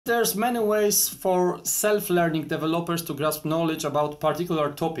There's many ways for self-learning developers to grasp knowledge about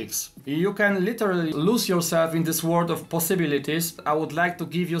particular topics. You can literally lose yourself in this world of possibilities. I would like to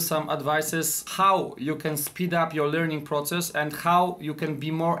give you some advices how you can speed up your learning process and how you can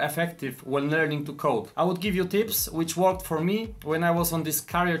be more effective when learning to code. I would give you tips which worked for me when I was on this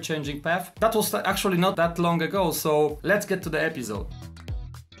career-changing path. That was actually not that long ago, so let's get to the episode.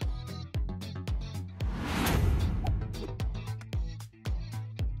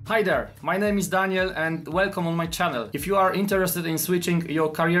 Hi there, my name is Daniel and welcome on my channel. If you are interested in switching your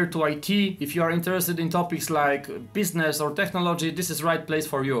career to IT, if you are interested in topics like business or technology, this is the right place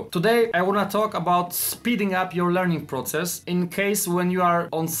for you. Today I want to talk about speeding up your learning process in case when you are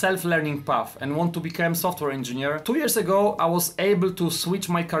on self-learning path and want to become software engineer. 2 years ago I was able to switch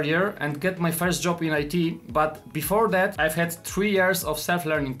my career and get my first job in IT, but before that I've had 3 years of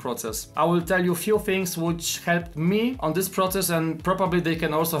self-learning process. I will tell you a few things which helped me on this process and probably they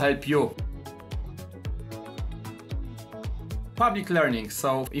can also help you. Public learning.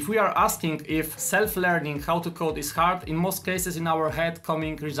 So if we are asking if self-learning how to code is hard, in most cases in our head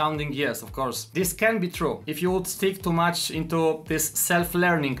coming resounding yes, of course. This can be true if you would stick too much into this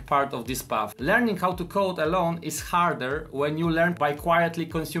self-learning part of this path. Learning how to code alone is harder when you learn by quietly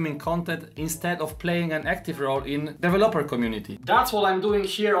consuming content instead of playing an active role in developer community. That's what I'm doing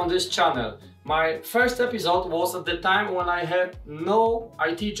here on this channel. My first episode was at the time when I had no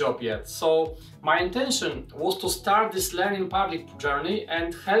IT job yet, so my intention was to start this learning public journey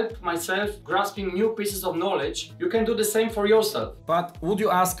and help myself grasping new pieces of knowledge. You can do the same for yourself. But would you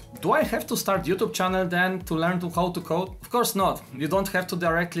ask, do I have to start YouTube channel then to learn how to code? Of course not. You don't have to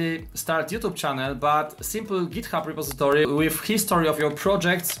directly start YouTube channel, but simple GitHub repository with history of your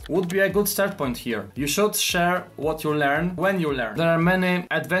projects would be a good start point here. You should share what you learn when you learn. There are many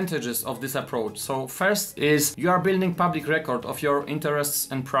advantages of this approach. So first is you are building public record of your interests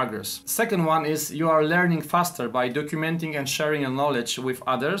and progress. Second one is you are learning faster by documenting and sharing your knowledge with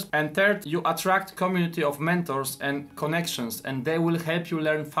others. And third, you attract community of mentors and connections and they will help you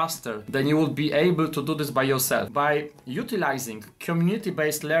learn faster than you would be able to do this by yourself. By utilizing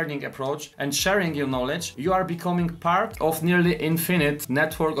community-based learning approach and sharing your knowledge, you are becoming part of nearly infinite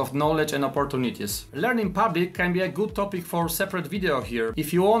network of knowledge and opportunities. Learning public can be a good topic for separate video here.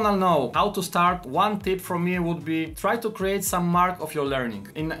 If you wanna know how to start, one tip from me would be try to create some mark of your learning.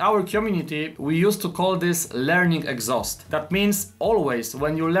 In our community, we used to call this learning exhaust. That means always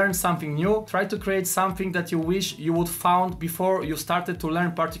when you learn something new, try to create something that you wish you would found before you started to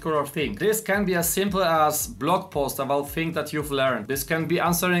learn particular thing. This can be as simple as blog post about things that you've learned. This can be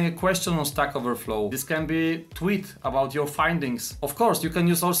answering a question on Stack Overflow. This can be tweet about your findings. Of course, you can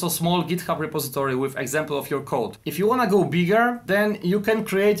use also small GitHub repository with example of your code. If you wanna go bigger, then you can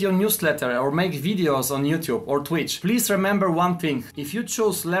create your newsletter or make videos on YouTube or Twitch. Please remember one thing. If you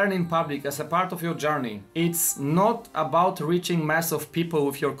choose learning public as a part of your journey, it's not about reaching mass of people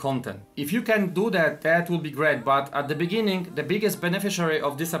with your content. If you can do that, that will be great, but at the beginning, the biggest beneficiary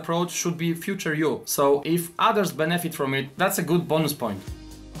of this approach should be future you. So if others benefit from it, that's a good bonus point.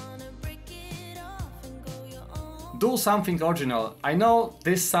 Do something original. I know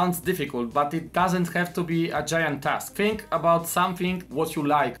this sounds difficult, but it doesn't have to be a giant task. Think about something what you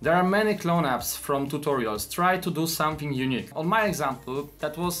like. There are many clone apps from tutorials. Try to do something unique. On my example,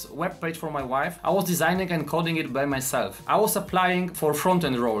 that was web page for my wife. I was designing and coding it by myself. I was applying for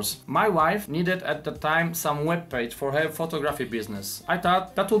front-end roles. My wife needed at the time some web page for her photography business. I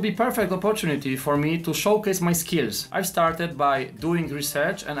thought that would be perfect opportunity for me to showcase my skills. I started by doing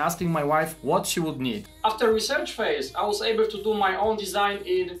research and asking my wife what she would need. After research phase, I was able to do my own design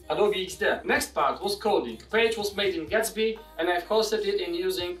in Adobe XD. Next part was coding. Page was made in Gatsby and I've hosted it in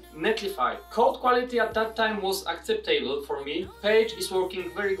using Netlify. Code quality at that time was acceptable for me. Page is working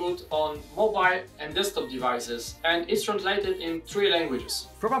very good on mobile and desktop devices and it's translated in 3 languages.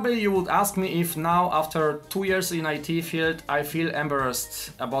 Probably you would ask me if now, after 2 years in IT field, I feel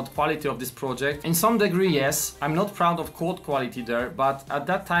embarrassed about quality of this project. In some degree, yes. I'm not proud of code quality there, but at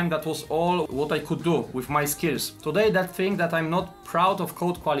that time that was all what I could do with my skills. Today, that thing that I'm not proud of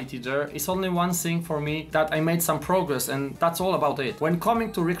code quality there is only one thing for me, that I made some progress and that's all about it. When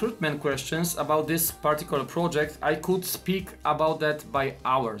coming to recruitment questions about this particular project, I could speak about that by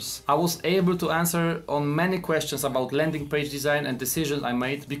hours. I was able to answer on many questions about landing page design and decisions I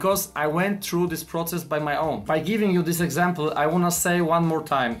made because I went through this process by my own. By giving you this example, I wanna say one more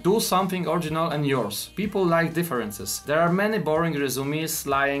time, do something original and yours. People like differences. There are many boring resumes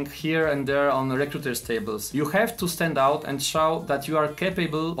lying here and there on recruiters' tables. You have to stand out and show that you are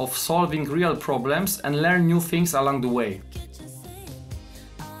capable of solving real problems and learn new things along the way.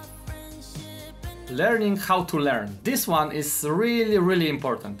 learning how to learn. This one is really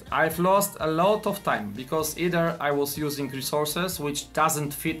important. I've lost a lot of time because either I was using resources which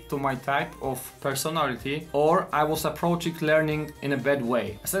doesn't fit to my type of personality, or I was approaching learning in a bad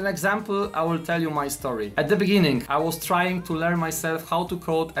way. As an example, I will tell you my story. At the beginning, I was trying to learn myself how to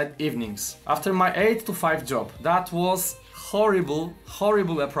code at evenings. After my 8 to 5 job, that was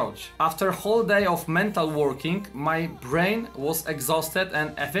horrible approach. After a whole day of mental working, my brain was exhausted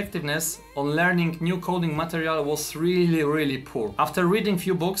and effectiveness on learning new coding material was really poor. After reading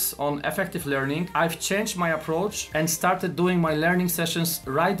few books on effective learning, I've changed my approach and started doing my learning sessions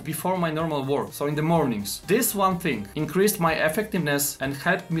right before my normal work, so in the mornings. This one thing increased my effectiveness and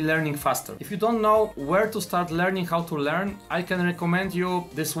helped me learning faster. If you don't know where to start learning how to learn, I can recommend you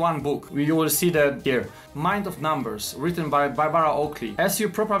this one book. You will see that here. Mind of Numbers, written by Barbara Oakley. As you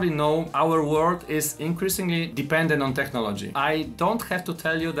probably know, our world is increasingly dependent on technology. I don't have to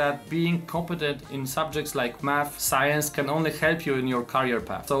tell you that being competent in subjects like math, science can only help you in your career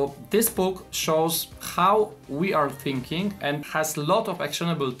path. So this book shows how we are thinking and has a lot of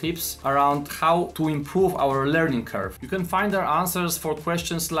actionable tips around how to improve our learning curve. You can find there answers for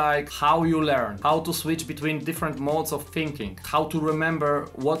questions like how you learn, how to switch between different modes of thinking, how to remember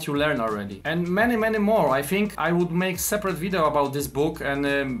what you learned already, and many more. I think I would make separate video about this book and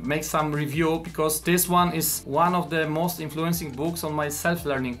make some review, because this one is one of the most influencing books on my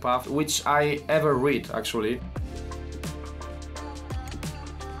self-learning path which I ever read actually.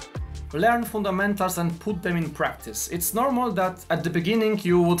 Learn fundamentals and put them in practice. It's normal that at the beginning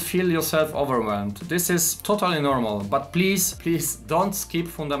you would feel yourself overwhelmed. This is totally normal, but please don't skip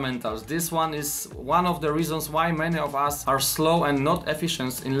fundamentals. This one is one of the reasons why many of us are slow and not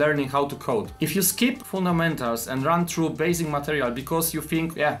efficient in learning how to code. If you skip fundamentals and run through basic material because you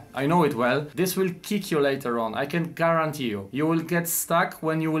think, yeah, I know it well, this will kick you later on. I can guarantee you. You will get stuck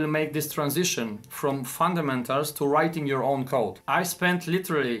when you will make this transition from fundamentals to writing your own code. I spent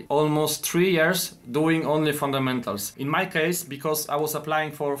literally almost 3 years doing only fundamentals. In my case, because I was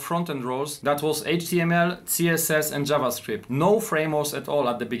applying for front-end roles, that was HTML, CSS and JavaScript. No frameworks at all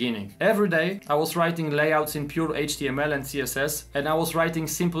at the beginning. Every day I was writing layouts in pure HTML and CSS, and I was writing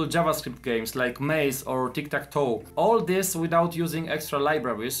simple JavaScript games like Maze or Tic-Tac-Toe. All this without using extra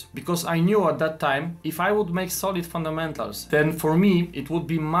libraries, because I knew at that time if I would make solid fundamentals, then for me it would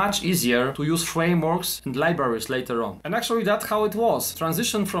be much easier to use frameworks and libraries later on. And actually that's how it was.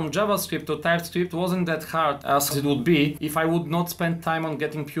 Transition from JavaScript to TypeScript wasn't that hard as it would be if I would not spend time on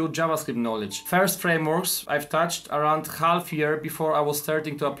getting pure JavaScript knowledge. First frameworks I've touched around half year before I was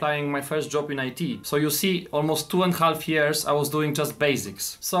starting to applying my first job in IT. So you see, almost 2.5 years I was doing just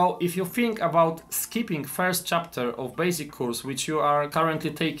basics. So if you think about skipping first chapter of basic course which you are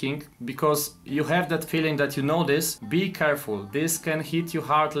currently taking because you have that feeling that you know this, be careful. This can hit you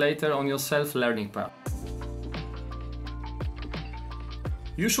hard later on your self-learning path.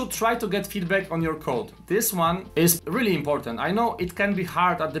 You should try to get feedback on your code. This one is really important. I know it can be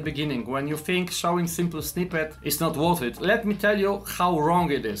hard at the beginning when you think showing simple snippet is not worth it. Let me tell you how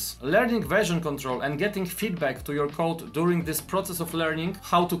wrong it is. Learning version control and getting feedback to your code during this process of learning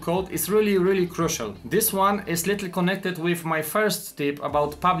how to code is really crucial. This one is little connected with my first tip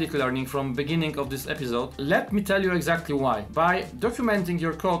about public learning from beginning of this episode. Let me tell you exactly why. By documenting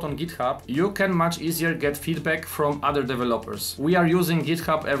your code on GitHub, you can much easier get feedback from other developers. We are using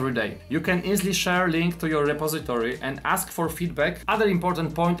GitHub every day. You can easily share link to your repository and ask for feedback. Other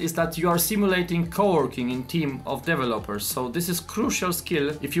important point is that you are simulating co-working in team of developers. So this is crucial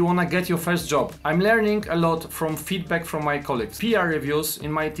skill if you wanna get your first job. I'm learning a lot from feedback from my colleagues. Peer reviews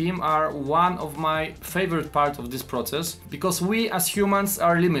in my team are one of my favorite part of this process because we as humans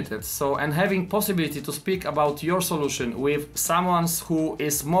are limited. So and having possibility to speak about your solution with someone who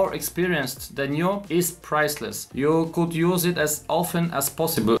is more experienced than you is priceless. You could use it as often as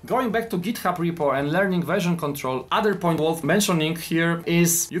possible. Going back to GitHub repo and learning version control, other point worth mentioning here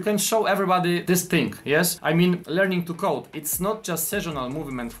is you can show everybody this thing, yes? I mean learning to code. It's not just seasonal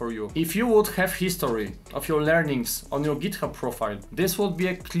movement for you. If you would have history of your learnings on your GitHub profile, this would be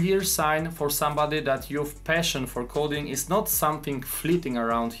a clear sign for somebody that your passion for coding is not something fleeting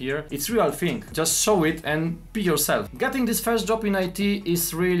around here. It's real thing. Just show it and be yourself. Getting this first job in IT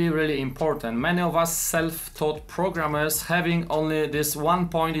is really important. Many of us self-taught programmers having only this one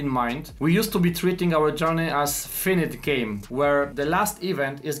point in mind. We used to be treating our journey as finite game, where the last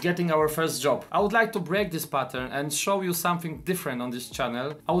event is getting our first job. I would like to break this pattern and show you something different on this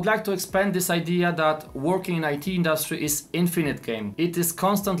channel. I would like to expand this idea that working in IT industry is infinite game. It is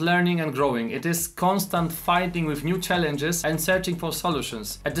constant learning and growing. It is constant fighting with new challenges and searching for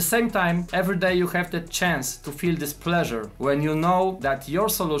solutions. At the same time, every day you have the chance to feel this pleasure when you know that your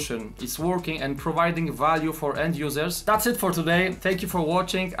solution is working and providing value for end users. That's it for today. Thank you for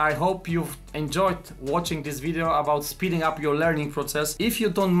watching. I hope you've enjoyed watching this video about speeding up your learning process. If you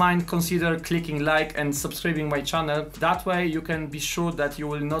don't mind, consider clicking like and subscribing my channel. That way you can be sure that you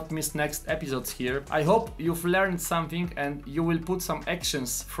will not miss next episodes here. I hope you've learned something and you will put some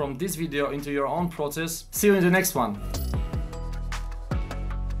actions from this video into your own process. See you in the next one.